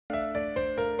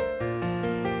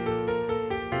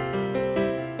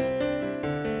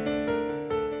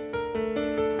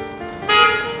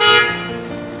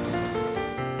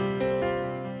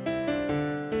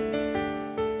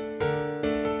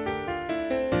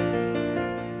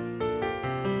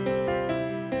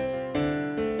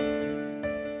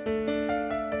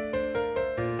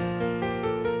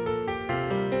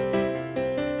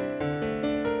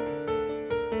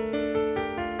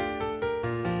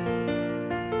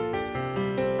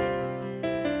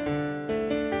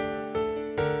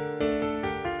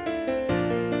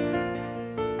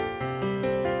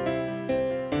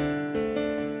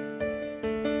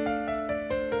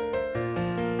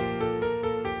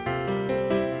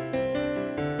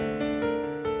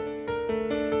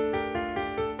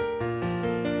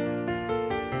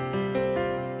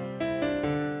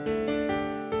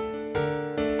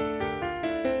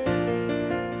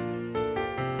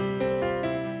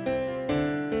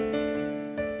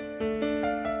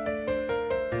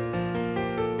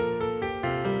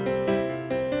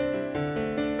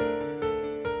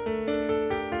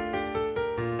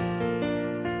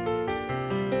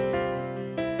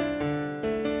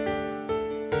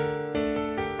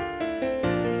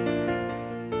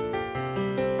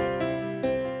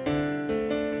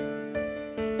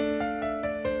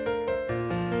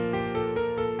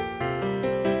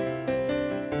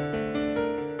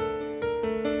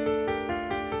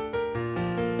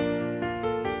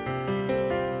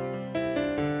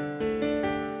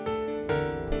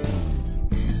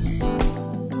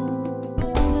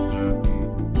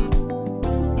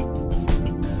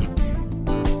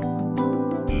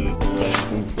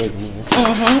where's me?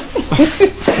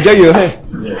 Jay, you're here.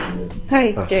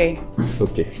 Hi, Jay.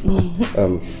 Okay.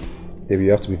 Baby,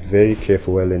 you have to be very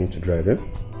careful while learning to drive, eh?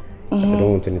 I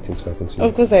don't want anything to happen to you.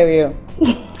 Of course I will.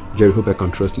 Jerry, hope I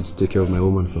can trust you to take care of my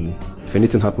woman for me. If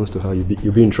anything happens to her,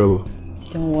 you'll be in trouble.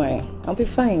 Don't worry. I'll be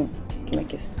fine. Give me a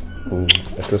kiss.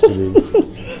 I trust you,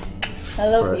 baby. I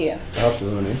love you. I have to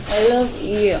run, eh? I love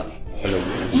you. I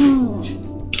love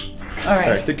you. Alright.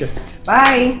 Alright, take care.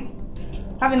 Bye.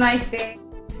 Have a nice day.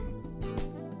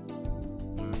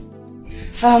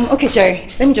 Okay, Jerry.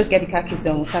 Let me just get the car keys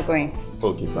done. We'll start going.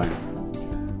 Okay, fine.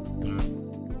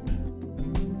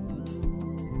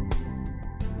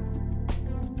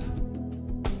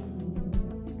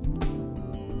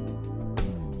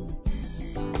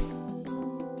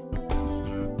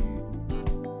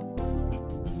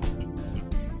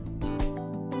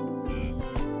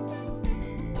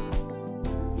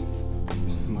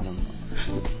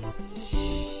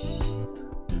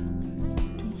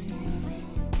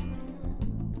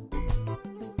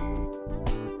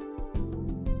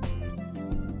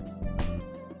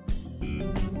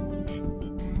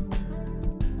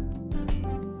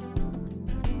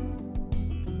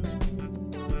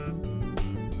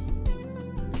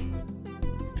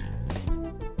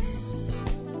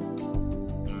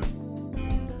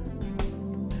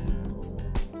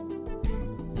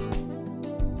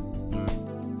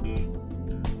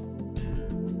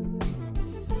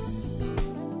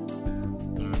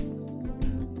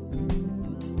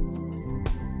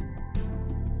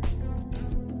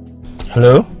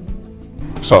 Hello?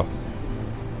 Sir,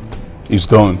 it's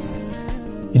done.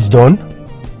 It's done?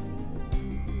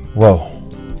 Wow.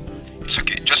 It's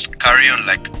okay. Just carry on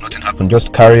like nothing happened.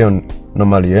 Just carry on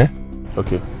normally, eh?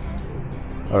 Okay.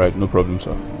 Alright, no problem,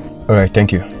 sir. Alright,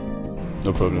 thank you.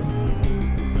 No problem.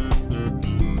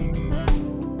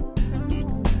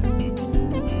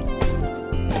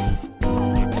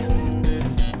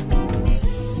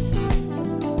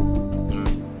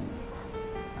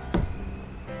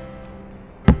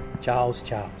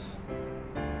 Charles,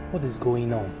 what is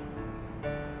going on?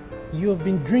 You have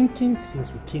been drinking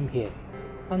since we came here,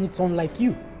 and it's unlike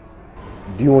you.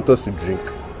 Do you want us to drink?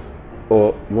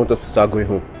 Or you want us to start going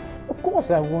home? Of course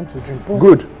I want to drink, but...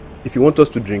 Good. If you want us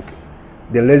to drink,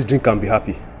 then let's drink and be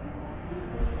happy.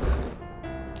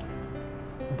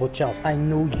 But Charles, I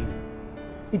know you.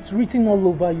 It's written all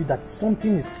over you that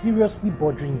something is seriously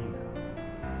bothering you.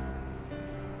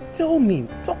 Tell me,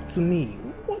 talk to me.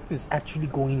 What is actually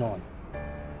going on?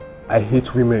 I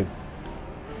hate women.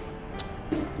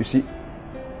 You see,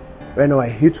 right now I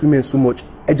hate women so much.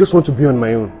 I just want to be on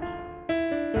my own.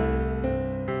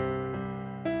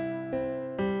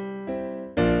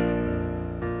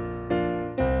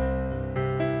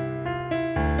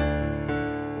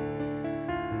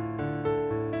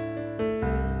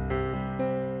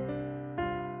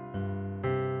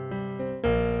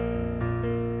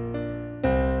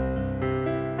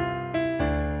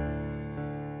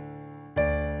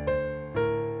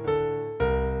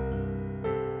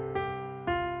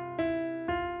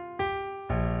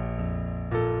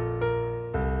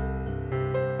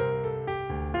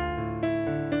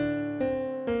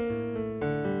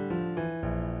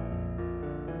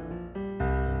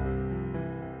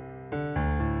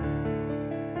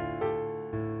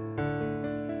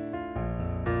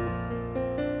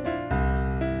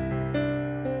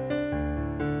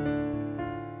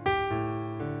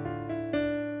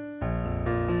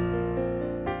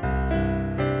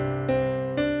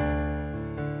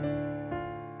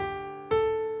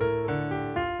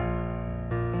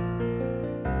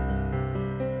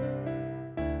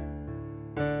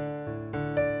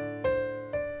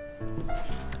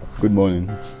 Good morning.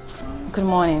 Good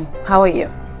morning. How are you?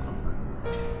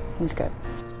 It's good.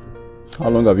 How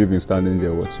long have you been standing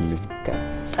there watching me? Good.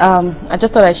 I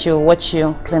just thought I should watch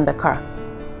you clean the car.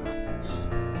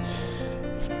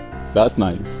 That's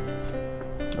nice.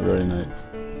 Very nice.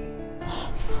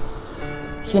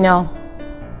 You know,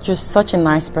 you're such a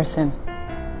nice person.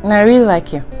 And I really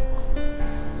like you.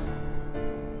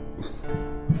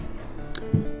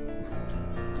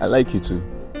 I like you too.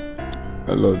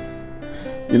 A lot.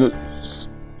 You know,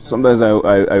 sometimes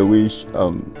I wish...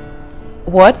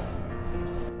 What?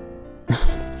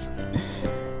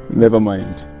 Never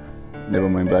mind,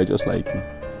 but I just like you.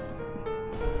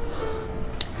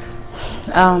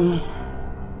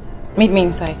 Meet me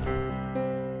inside.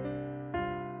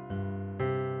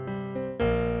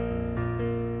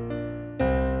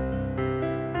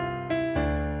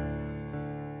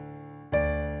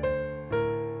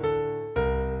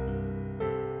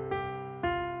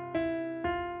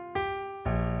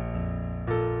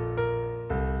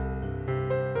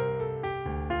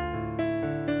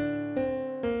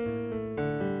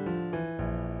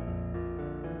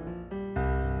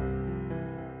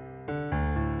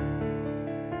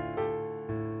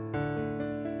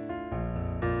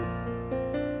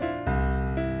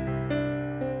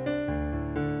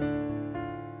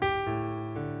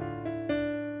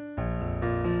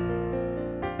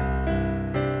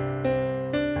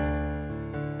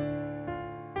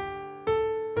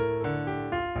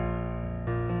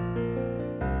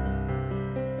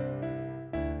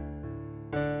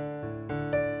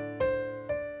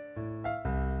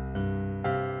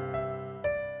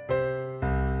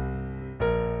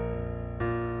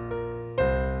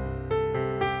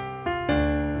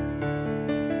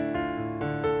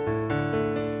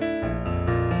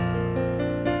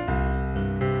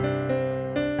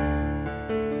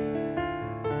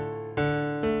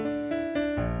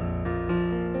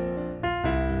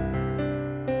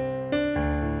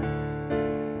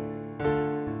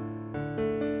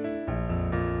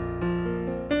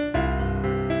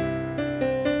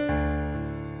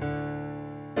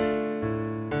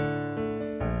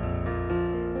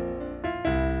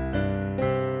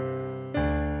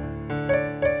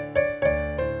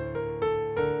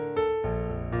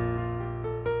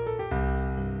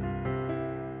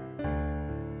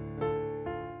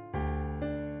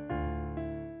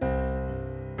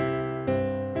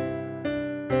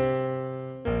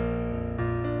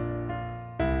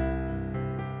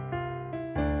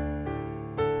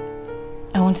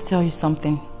 I want to tell you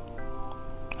something.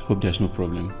 I hope there's no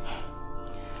problem.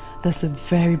 There's a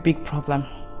very big problem.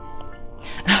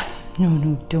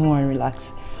 No, don't worry,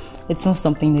 relax. It's not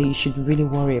something that you should really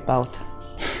worry about.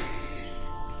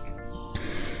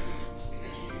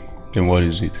 Then what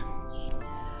is it?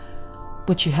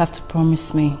 But you have to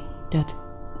promise me that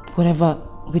whatever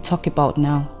we talk about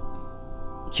now,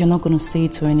 you're not going to say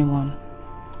it to anyone.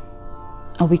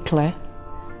 Are we clear?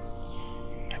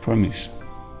 I promise.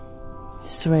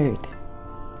 Swear it.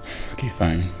 Okay,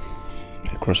 fine.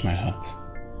 I cross my heart.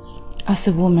 As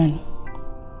a woman,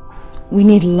 we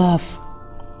need love.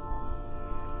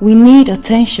 We need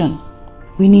attention.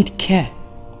 We need care.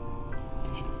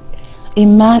 A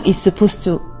man is supposed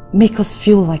to make us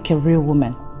feel like a real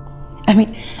woman. I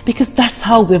mean, because that's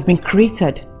how we've been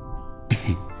created.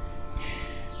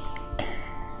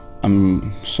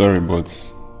 I'm sorry,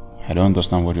 but I don't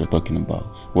understand what you're talking about.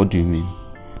 What do you mean?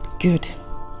 Good.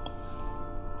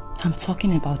 I'm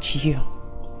talking about you.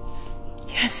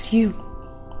 Yes, you.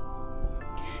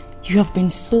 You have been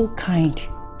so kind.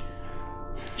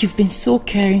 You've been so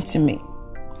caring to me.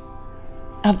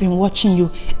 I've been watching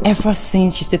you ever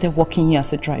since you started working here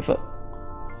as a driver.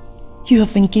 You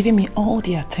have been giving me all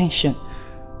the attention.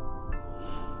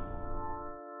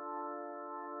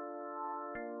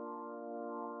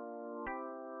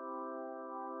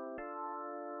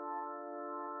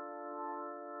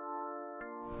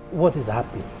 What is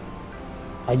happening?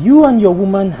 Are you and your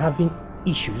woman having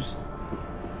issues?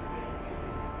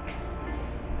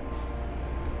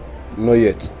 Not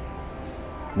yet.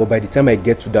 But by the time I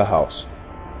get to that house,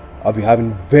 I'll be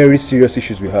having very serious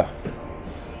issues with her.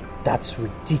 That's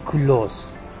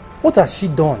ridiculous. What has she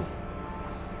done?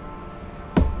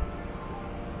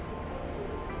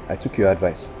 I took your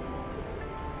advice.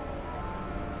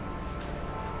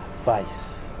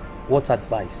 Advice? What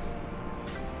advice?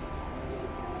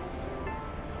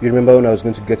 You remember when I was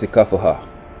going to get a car for her?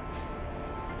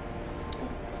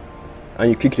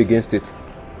 And you kicked against it.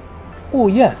 Oh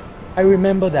yeah, I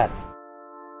remember that.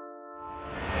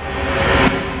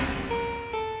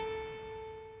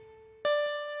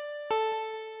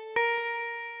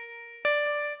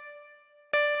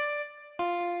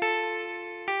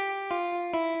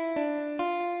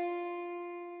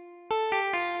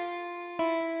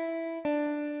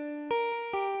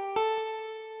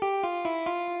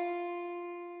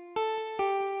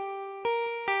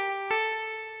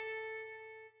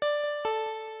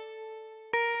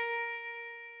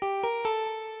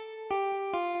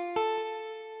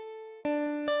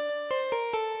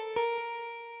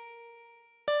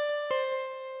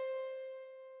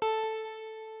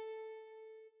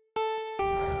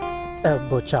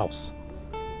 But Charles,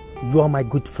 you are my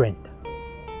good friend.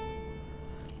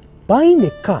 Buying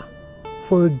a car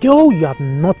for a girl you have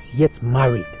not yet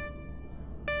married,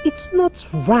 it's not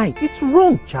right, it's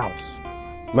wrong, Charles.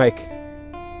 Mike,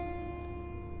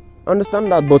 I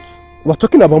understand that, but we're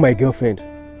talking about my girlfriend.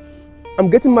 I'm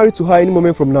getting married to her any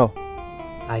moment from now.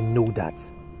 I know that.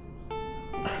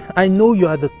 I know you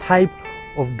are the type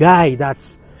of guy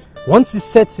that's once he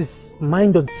sets his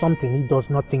mind on something, he does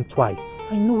not think twice.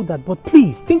 I know that, but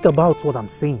please think about what I'm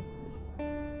saying.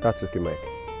 That's okay, Mike.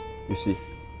 You see,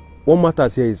 what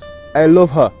matters here is I love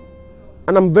her.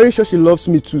 And I'm very sure she loves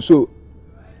me too, so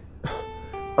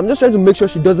I'm just trying to make sure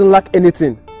she doesn't lack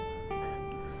anything.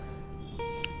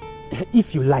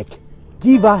 If you like,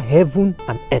 give her heaven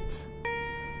and earth.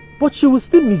 But she will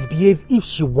still misbehave if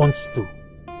she wants to.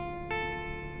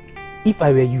 If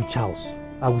I were you, Charles,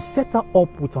 I will set her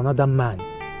up with another man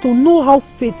to know how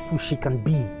faithful she can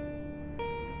be.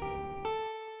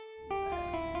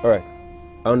 Alright,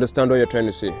 I understand what you're trying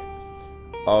to say.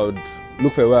 I'll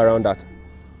look for a way around that.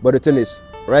 But the thing is,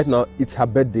 right now it's her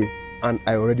birthday and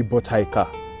I already bought her a car.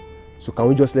 So can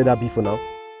we just let that be for now?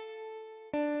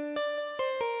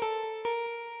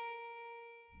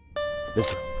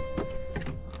 Let's go.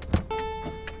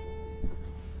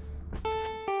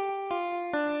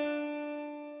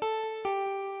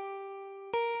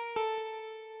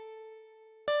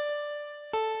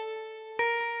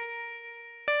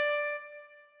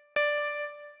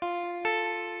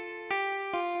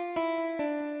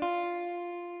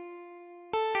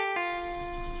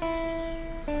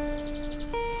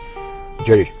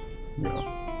 Jerry. Yeah.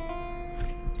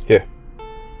 Here.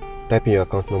 Type in your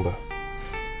account number.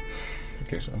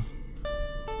 Okay, sir.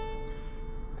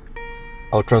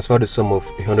 I'll transfer the sum of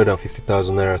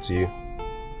 150,000 naira to you.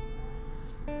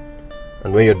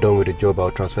 And when you're done with the job,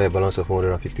 I'll transfer a balance of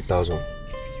 150,000.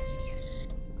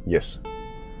 Yes.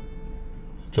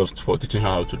 Just for teaching her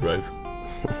how to drive.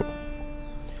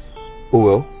 Oh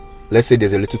well, let's say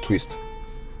there's a little twist.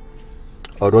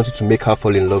 I would want you to make her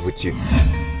fall in love with you.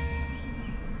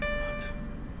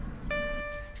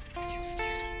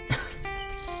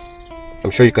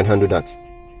 I'm sure you can handle that.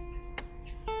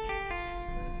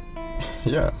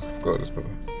 Yeah, of course, bro.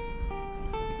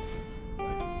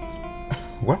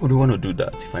 Why would you want to do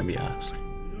that, if I may ask?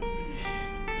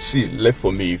 See, left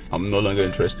for me, if I'm no longer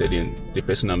interested in the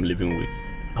person I'm living with,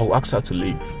 I will ask her to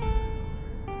leave.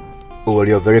 Oh, well,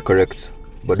 you're very correct.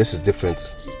 But this is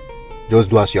different. Just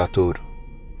do as you are told.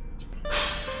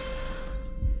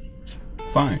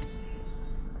 Fine.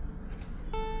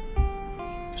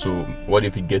 So, what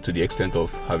if you get to the extent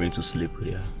of having to sleep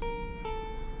with her?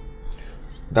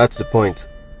 That's the point.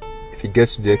 If it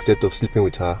gets to the extent of sleeping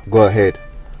with her, go ahead.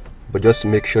 But just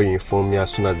make sure you inform me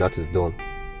as soon as that is done.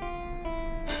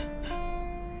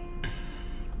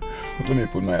 Let me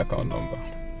put my account number.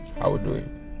 I will do it.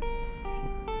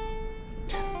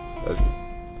 That's good.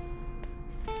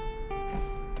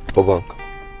 For bank.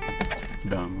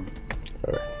 Damn.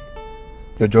 Alright.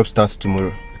 Your job starts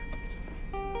tomorrow.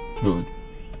 Good.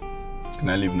 Can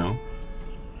I leave now?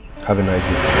 Have a nice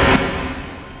day.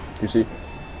 You see,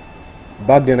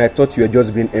 back then I thought you were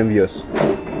just being envious.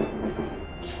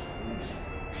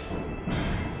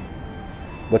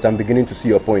 But I'm beginning to see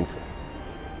your point.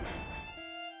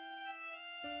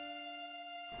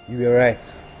 You were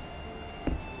right.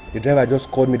 The driver just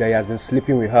called me that he has been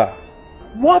sleeping with her.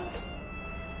 What?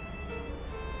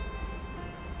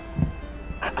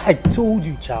 I told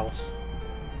you, Charles.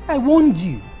 I warned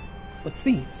you. But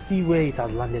see where it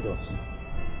has landed us.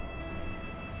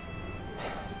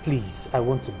 Please, I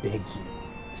want to beg you.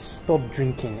 Stop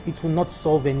drinking. It will not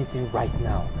solve anything right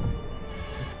now.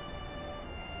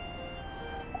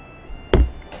 Do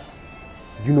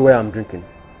you know why I'm drinking?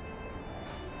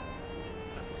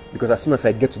 Because as soon as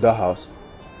I get to that house,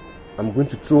 I'm going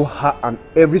to throw her and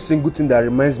every single thing that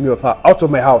reminds me of her out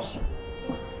of my house.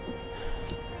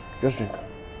 Just drink.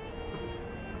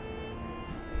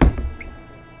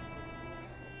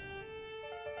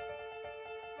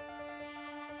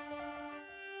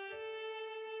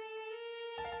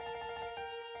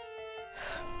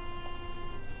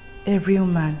 A real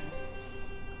man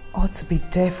ought to be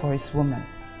there for his woman.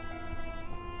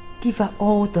 Give her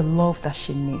all the love that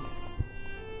she needs.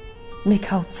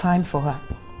 Make out time for her.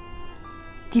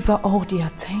 Give her all the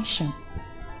attention.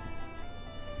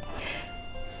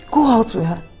 Go out with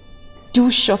her.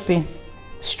 Do shopping.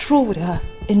 Stroll with her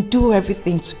and do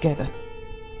everything together.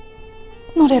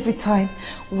 Not every time.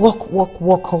 Walk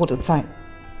all the time.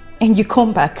 And you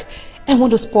come back and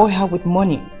want to spoil her with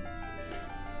money.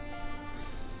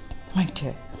 My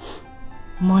dear,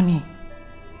 money,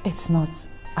 it's not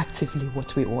actively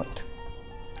what we want.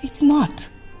 It's not.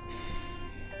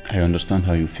 I understand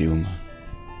how you feel, ma.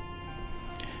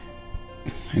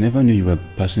 I never knew you were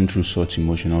passing through such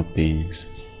emotional pains.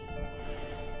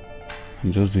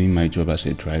 I'm just doing my job as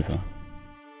a driver.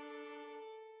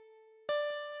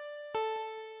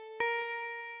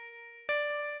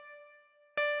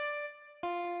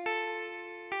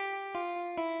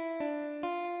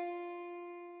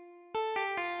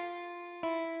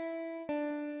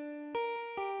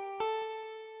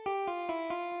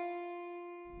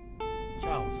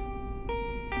 Charles.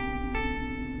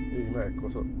 Hey, Mike,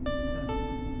 what's up?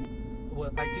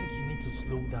 Well, I think you need to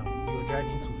slow down. You're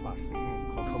driving too fast.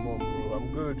 Come on, bro.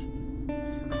 I'm good.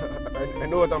 I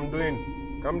know what I'm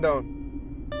doing. Calm down.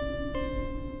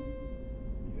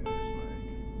 Yes,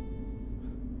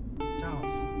 Mike.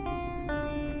 Charles.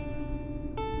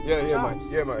 Yeah, Charles.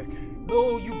 Mike. Yeah, Mike.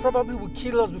 No, you probably will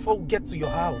kill us before we get to your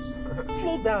house.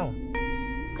 Slow down.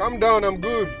 Calm down. I'm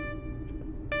good.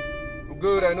 I'm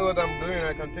good. I know what I'm doing.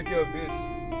 I can take care of this.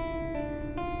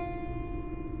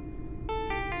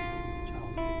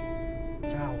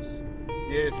 Charles.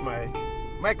 Yes, Mike.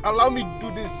 Mike, allow me to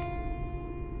do this.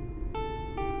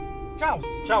 Charles,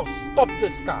 stop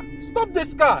this car. Stop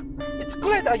this car. It's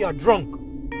clear that you are drunk.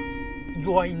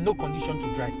 You are in no condition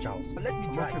to drive, Charles. Let me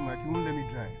drive. Okay, Mike, you won't let me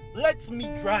drive. Let me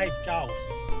drive, Charles.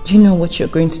 Do you know what you're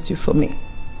going to do for me?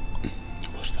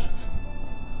 What's that?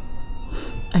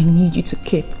 I need you to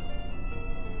keep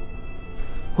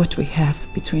what we have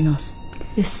between us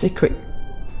a secret.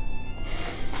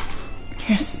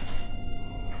 Yes.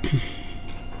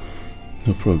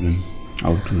 No problem.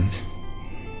 I'll do it.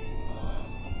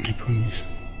 I promise.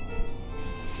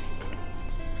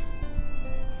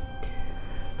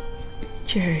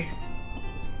 Jerry,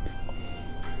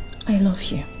 I love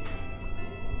you.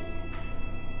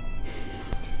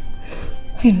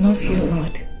 I love you a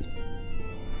lot.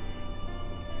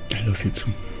 I love you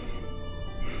too.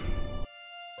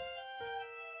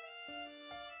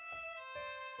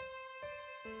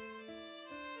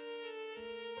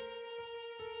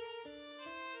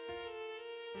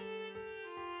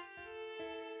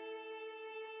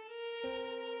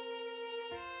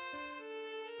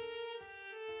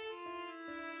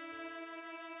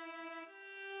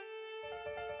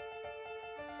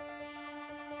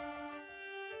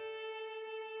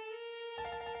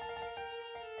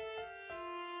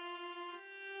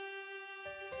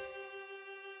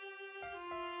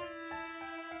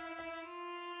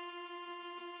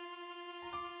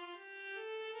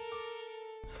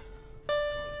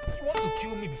 you want to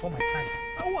kill me before my time.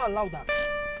 I won't allow that.